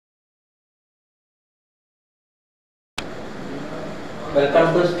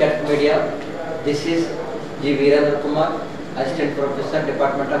Welcome to Scat Media. This is G.Veerendra Kumar, Assistant Professor,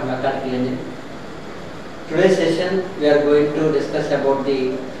 Department of Mechanical Engineering. Today's session we are going to discuss about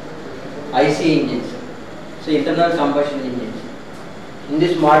the IC engines, so internal combustion engines. In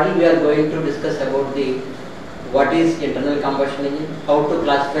this module we are going to discuss about the what is internal combustion engine, how to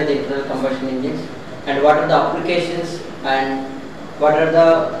classify the internal combustion engines, and what are the applications and what are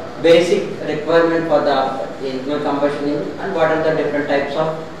the basic requirement for the internal combustion engine and what are the different types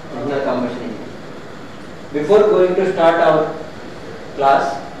of internal combustion engine. Before going to start our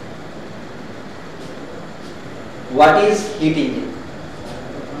class, what is heat engine?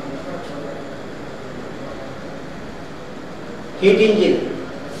 Heat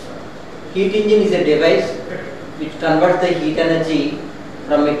engine is a device which converts the heat energy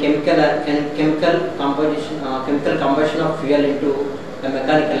from a chemical combustion of fuel into a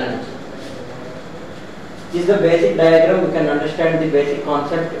mechanical energy. This is the basic diagram. We can understand the basic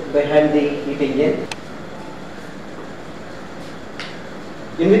concept behind the heat engine.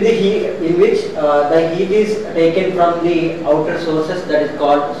 In which the heat is taken from the outer sources, that is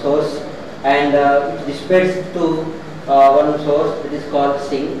called source, and it dissipates to one source, that is called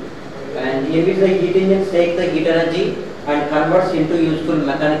sink, and in which the heat engine takes the heat energy and converts into useful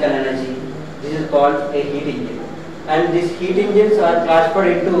mechanical energy. This is called a heat engine. And these heat engines are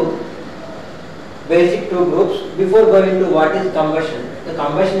classified into basic two groups. Before going to what is combustion, the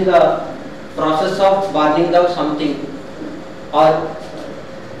combustion is the process of burning of something or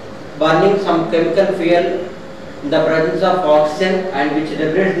burning some chemical fuel in the presence of oxygen and which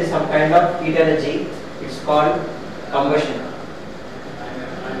liberates some kind of heat energy. It's called combustion.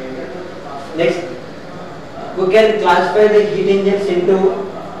 Next, we can classify the heat engines into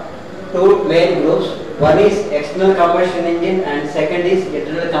two main groups. One is external combustion engine and second is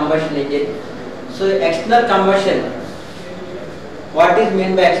internal combustion engine. So external combustion, what is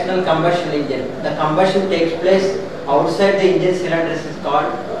meant by external combustion engine? The combustion takes place outside the engine cylinders is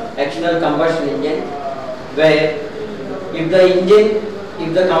called external combustion engine, where if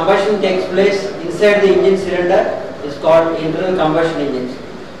the combustion takes place inside the engine cylinder is called internal combustion engines.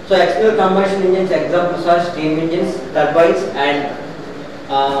 So external combustion engines examples are steam engines, turbines and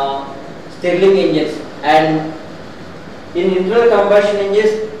Stirling engines. And in internal combustion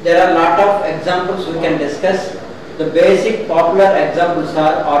engines there are a lot of examples we can discuss. The basic popular examples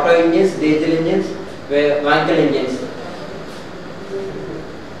are auto engines, diesel engines, vehicle engines.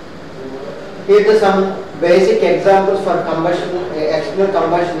 Here are some basic examples for external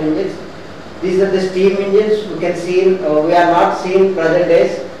combustion engines. These are the steam engines. We can see we are not seeing present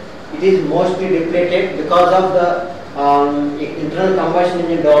days. It is mostly depleted because of the internal combustion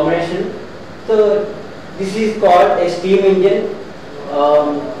engine domination. So this is called a steam engine,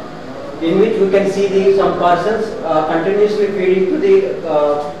 in which we can see some persons continuously feeding to the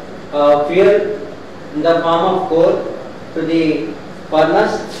fuel in the form of coal to the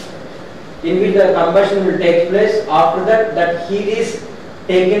furnace, in which the combustion will take place. After that heat is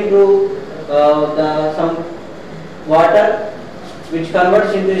taken to some water which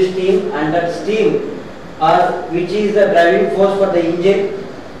converts into steam, and that steam which is the driving force for the engine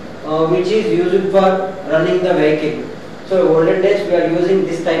which is used for running the vehicle. So olden days we are using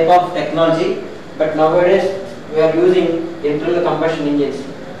this type of technology, but nowadays we are using internal combustion engines.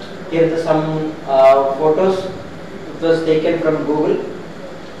 Here are some photos. It was taken from Google.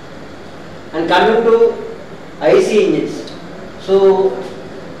 And coming to IC engines. So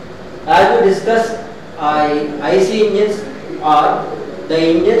as we discussed, IC engines are the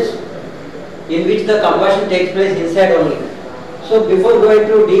engines in which the combustion takes place inside only. So before going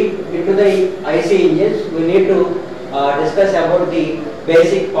too deep into the IC engines, we need to discuss about the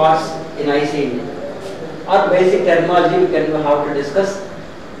basic parts in IC engine, or basic terminology we can have to discuss,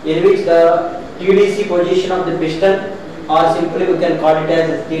 in which the TDC position of the piston, or simply we can call it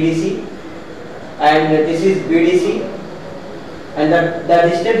as TDC, and this is BDC, and the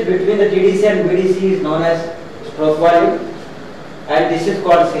distance between the TDC and BDC is known as stroke volume, and this is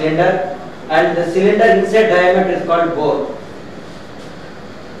called cylinder, and the cylinder inside diameter is called bore.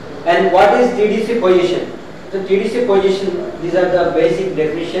 And what is TDC position? The TDC position, these are the basic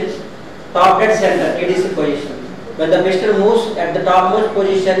definitions. Top dead center, TDC position. When the piston moves at the topmost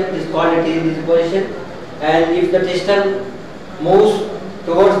position, it is called a TDC position, and if the piston moves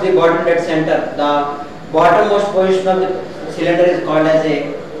towards the bottom dead center, the bottommost position of the cylinder is called as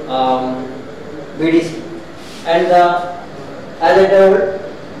a BDC. And as I told,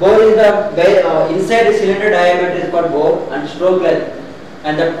 bore is the inside the cylinder diameter is called bore, and stroke length,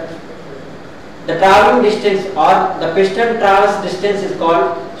 and the traveling distance or the piston traverse distance is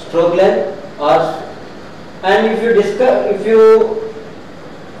called stroke length. And if you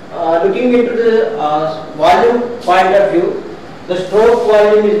looking into the volume point of view, the stroke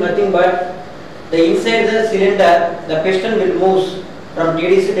volume is nothing but the inside the cylinder, the piston will move from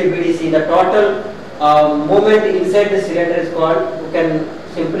TDC to BDC. The total movement inside the cylinder is called, we can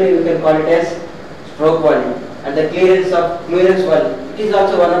call it as stroke volume, and the clearance volume. It is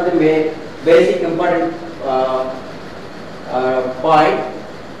also one of the basic important point.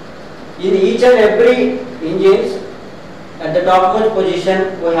 In each and every engines, at the topmost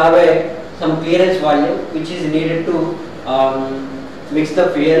position, we have some clearance volume which is needed to mix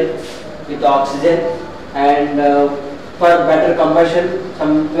the fuel with oxygen, and for better combustion,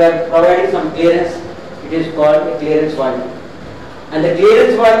 we are providing some clearance. It is called a clearance volume. And the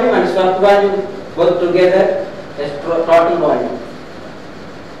clearance volume and swept volume both together is total volume.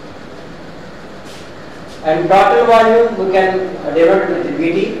 And total volume we can denote it with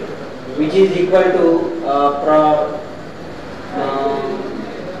Vt, which is equal to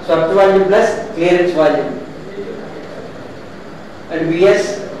swept volume plus clearance volume, and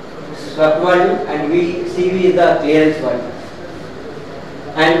Vs swept volume and Cv is the clearance volume.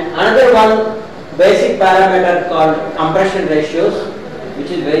 And another one basic parameter called compression ratios, which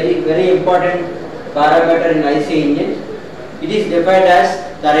is very important parameter in IC engines. It is defined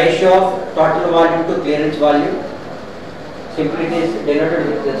as the ratio of total volume to clearance volume. Simply it is denoted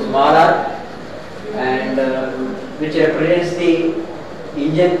with the small r, and which represents the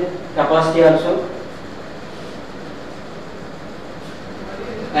engine capacity also.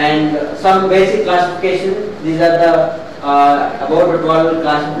 And some basic classification. These are the about 12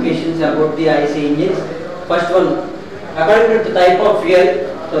 classifications about the IC engines. First one, according to the type of fuel,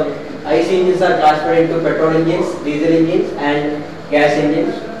 so IC engines are classified into petrol engines, diesel engines, and gas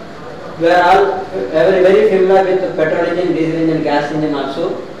engines. We are all very familiar with the petrol engine, diesel engine, gas engine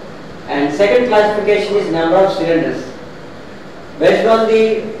also. And second classification is number of cylinders. Based on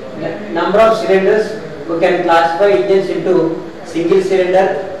the number of cylinders, we can classify engines into single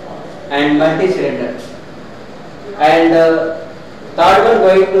cylinder and multi-cylinder. And third one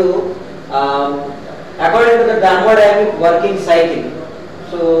going to according to the thermodynamic working cycle.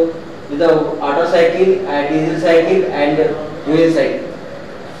 So with the Otto cycle and diesel cycle and fuel cycle.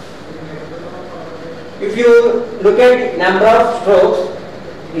 If you look at number of strokes,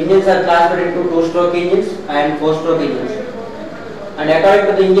 engines are classified into 2-stroke engines and 4-stroke engines. And according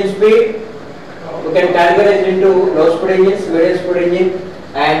to the engine speed, we can categorize into low speed engines, medium speed engine,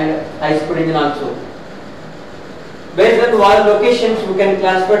 and high speed engine also. Based on valve locations, we can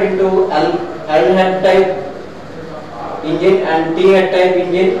classify into L head type engine and T head type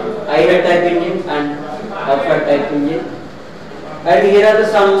engine, I head type engine, and F head type engine. And here are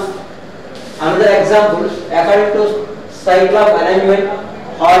some another examples. According to cycle of alignment,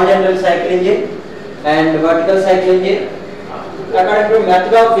 horizontal cycle engine and vertical cycle engine. According to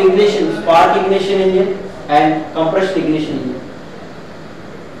method of ignition, spark ignition engine and compression ignition engine.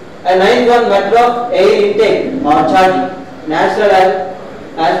 And ninth one, method of air intake or charging, natural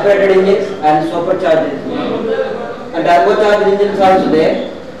aspirated engines and supercharged engines. And turbocharged engines also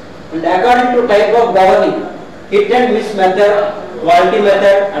there. And according to type of governing, hit and miss method, quality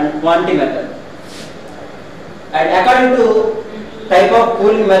method and quantity method. And according to type of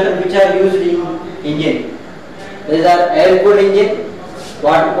cooling method which are used in engine, these are air cooled engine,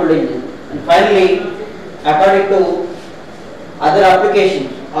 water cooled engine. And finally, according to other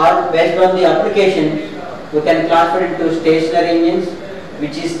applications or based on the application, we can classify it into stationary engines,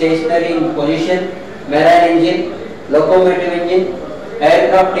 which is stationary in position, marine engine, locomotive engine,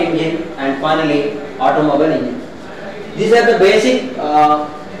 aircraft engine, and finally automobile engine. These are the basic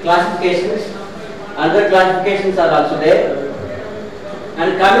classifications. Other classifications are also there.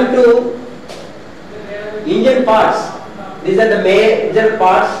 And coming to engine parts, these are the major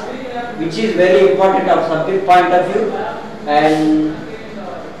parts which is very important of subject point of view. And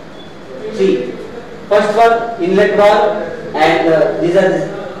see, first one, inlet valve, and these are the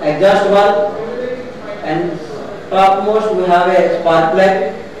exhaust valve, and topmost we have a spark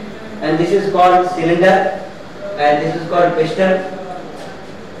plug, and this is called cylinder, and this is called piston,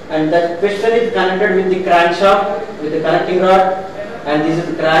 and the piston is connected with the crankshaft with the connecting rod, and this is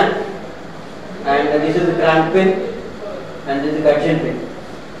the crank, and this is the crank pin, and this is the gudgeon pin.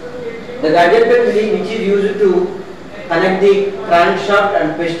 The gudgeon pin which is used to connect the crankshaft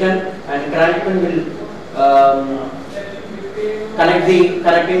and piston, and crank pin will connect the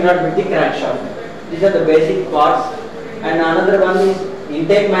connecting rod with the crankshaft. These are the basic parts. And another one is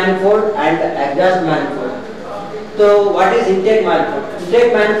intake manifold and exhaust manifold. So what is intake manifold?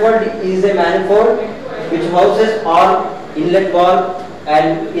 Intake manifold is a manifold which houses all inlet valve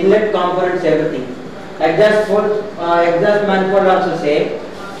and inlet components, everything. Exhaust manifold also same.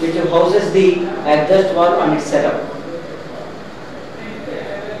 which houses the exhaust valve and its setup.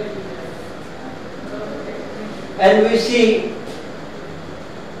 And we see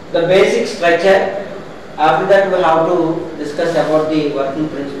the basic structure. After that we have to discuss about the working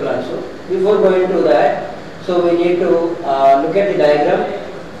principle also. Before going to that, so we need to look at the diagram.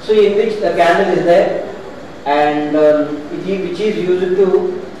 So in which the candle is there, and which is used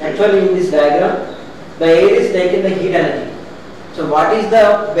to, actually in this diagram, the air is taking the heat energy. So what is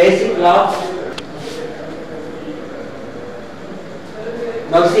the basic law?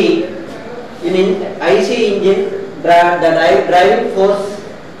 Now see, in IC engine, the driving force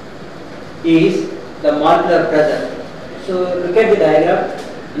is the molecular pressure. So look at the diagram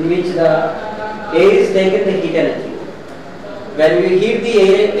in which the air is taking the heat energy. When we heat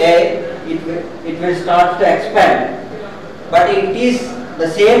the air, it will start to expand. But it is the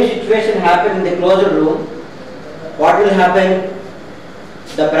same situation happen in the closed room. What will happen?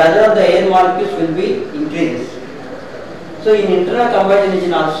 The pressure of the air molecules will be increases. So in internal combustion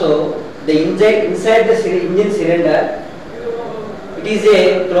engine also, the inside the engine cylinder, it is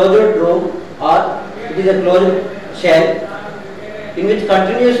a closed room or it is a closed shell in which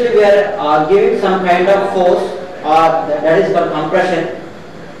continuously we are giving some kind of force, or that is called compression.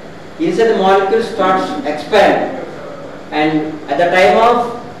 Inside the molecule starts expand, and at the time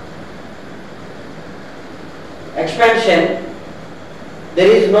of expansion there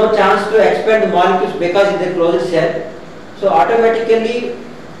is no chance to expand the molecules because it is a closed shell. So automatically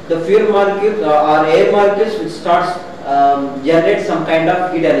the fuel molecules or air molecules will start generate some kind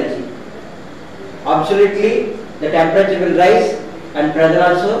of heat energy. Absolutely the temperature will rise and pressure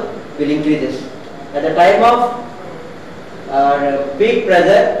also will increase. At the time of peak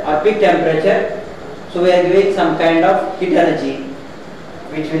pressure or peak temperature, so we are giving some kind of heat energy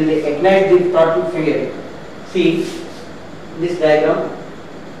which will ignite the throttle fuel. See this diagram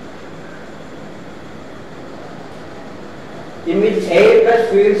in which air plus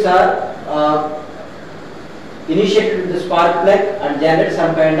fuels are initiated with the spark plug and generate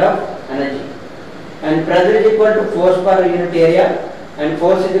some kind of energy, and pressure is equal to force per unit area and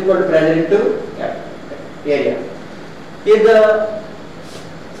force is equal to pressure into area. Here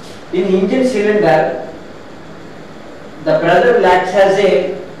in engine cylinder, the pressure acts as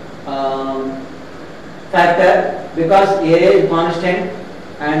a factor because area is constant,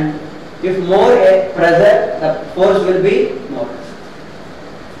 and if more pressure, the force will be more.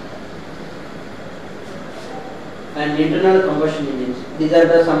 And internal combustion engines, these are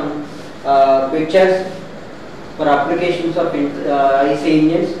the some pictures for applications of IC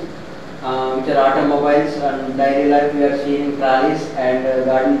engines, which are automobiles and daily life. We are seeing trolleys and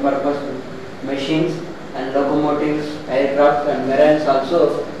garden purpose machines and locomotives, aircraft and marines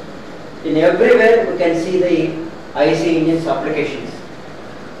also. In everywhere we can see the IC engines applications.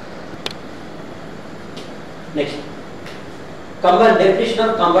 Next, definition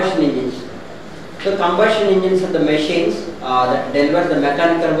of combustion engines. So combustion engines are the machines that deliver the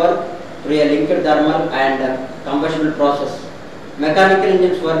mechanical work through a liquid thermal and combustible process. Mechanical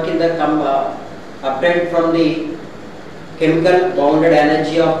engines work in the obtained from the chemical bounded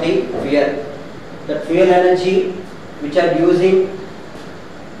energy of the fuel. The fuel energy which are using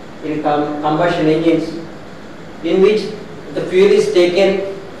in combustion engines, in which the fuel is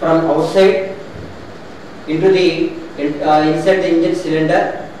taken from outside into the inside the engine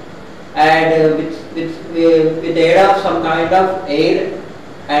cylinder, and with the aid of some kind of air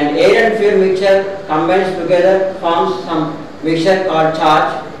and fuel mixture combines together forms some mixture called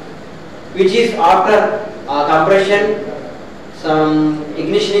charge, which is after compression some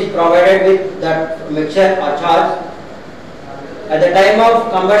ignition is provided with that mixture or charge. At the time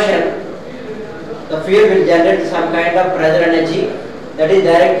of combustion, the fuel will generate some kind of pressure energy that is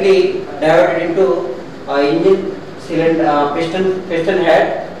directly diverted into engine cylinder piston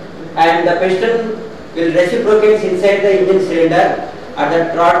head, and the piston will reciprocate inside the engine cylinder. At the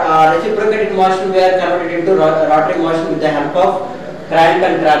reciprocating motion, we are converted into rotary motion with the help of crank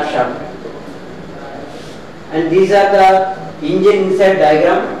and crankshaft. And these are the engine inside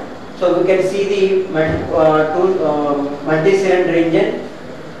diagram. So we can see the multi-cylinder engine,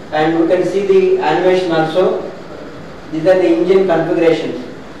 and we can see the animation also. These are the engine configurations.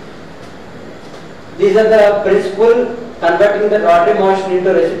 These are the principle converting the rotary motion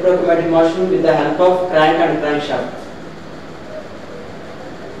into reciprocating motion with the help of crank and crankshaft.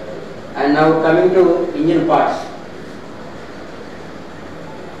 And now coming to engine parts.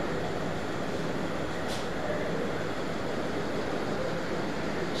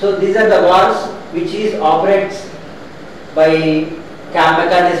 So these are the valves which is operates by cam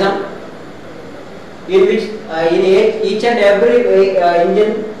mechanism, in which in each and every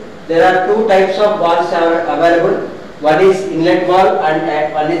engine there are two types of valves are available. One is inlet valve and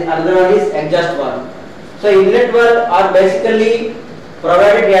another one is exhaust valve. So inlet valve are basically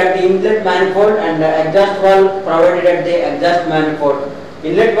provided at the inlet manifold and the exhaust valve provided at the exhaust manifold.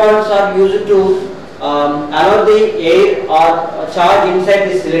 Inlet valves are used to allow the air or charge inside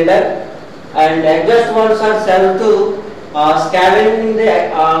the cylinder, and exhaust valves are served to scavenging the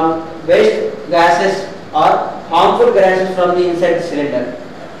waste gases or harmful gases from the inside the cylinder.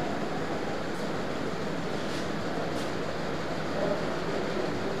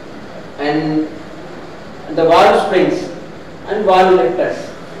 And the valve springs and valve lifters.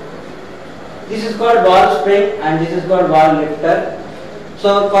 This is called valve spring and this is called valve lifter.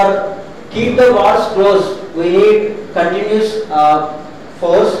 So for keep the valves closed, we need continuous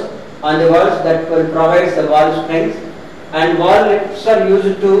force on the valves that will provide the valve springs, and valve lifters are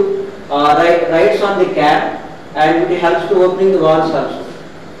used to rides on the cab, and it helps to opening the valves also.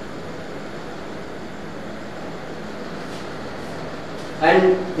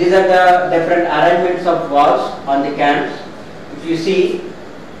 And these are the different arrangements of valves on the cams. If you see,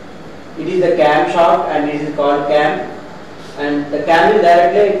 it is the cam shaft and it is called cam, and the cam will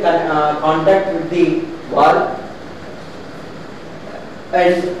directly contact with the valve,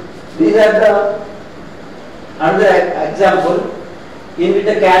 and these are the another example in which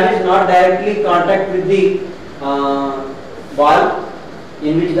the cam is not directly contact with the valve,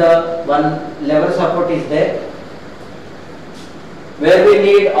 in which the one lever support is there, where we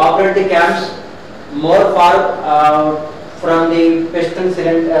need operate the cams more far from the piston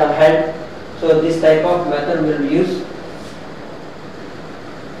cylinder head. So this type of method will be used.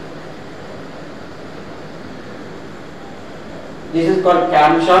 This is called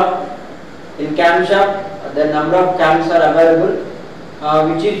camshaft. In camshaft, the number of cams are available,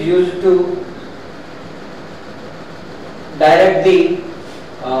 which is used to direct the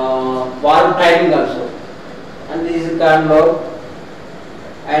valve timing also. And this is cam load,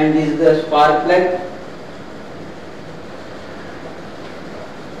 and this is the spark plug.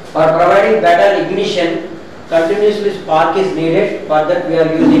 For providing better ignition, continuously spark is needed. For that we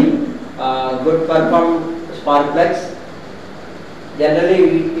are using good perform spark plugs.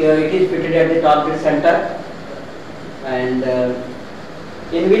 Generally it is fitted at the target center, and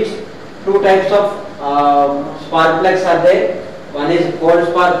in which two types of spark plugs are there. One is cold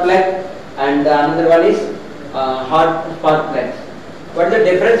spark plug and another one is hot spark plug. What is the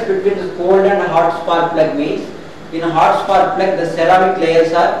difference between the cold and hot spark plug means? In a hot spark plug, the ceramic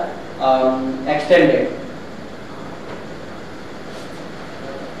layers are extended.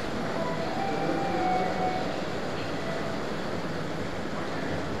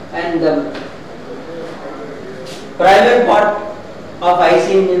 And the primary part of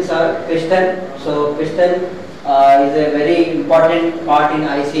IC engines are piston. So piston is a very important part in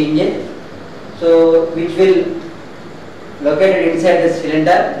IC engine. So which will located inside the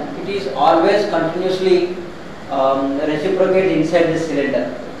cylinder. It is always continuously reciprocate inside the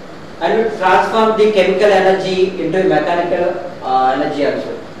cylinder, and it transform the chemical energy into mechanical energy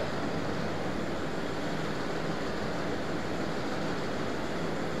also.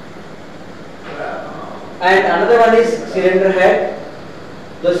 And another one is cylinder head.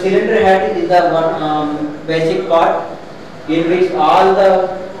 The cylinder head is the one basic part in which all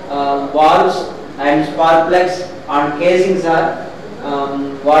the valves and spark plugs and casings are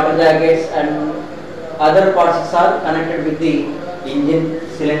water jackets and other parts are connected with the engine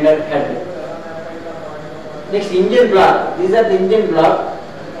cylinder head. Next, engine block. These are the engine block.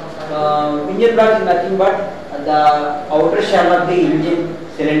 Engine block is nothing but the outer shell of the engine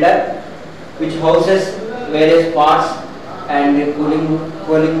cylinder, which houses various parts and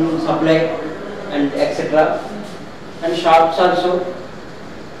cooling supply and etc. And shafts also.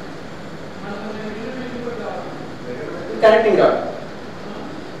 Connecting rod.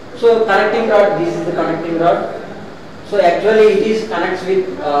 So connecting rod, this is the connecting rod. So actually it is connects with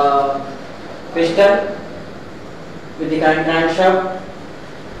piston with the crankshaft,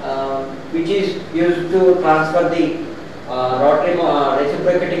 which is used to transfer the rotary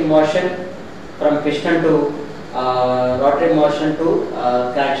reciprocating motion from piston to rotary motion to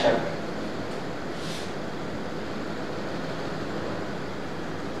crankshaft.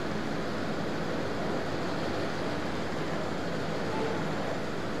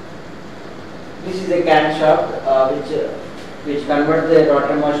 This is a camshaft which converts the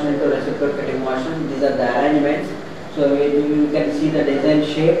rotary motion into reciprocating motion. These are the arrangements. So you can see the design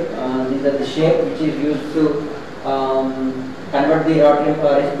shape. These are the shape which is used to convert the rotary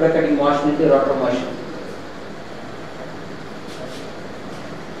reciprocating motion into rotary motion.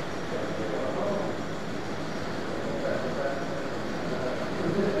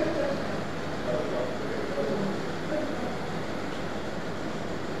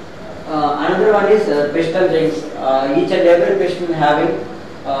 another one is piston rings. Each and every piston having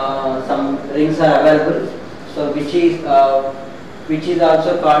some rings are available. So which is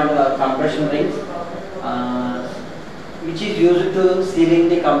also called compression rings, which is used to sealing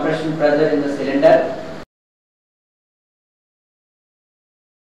the compression pressure in the cylinder.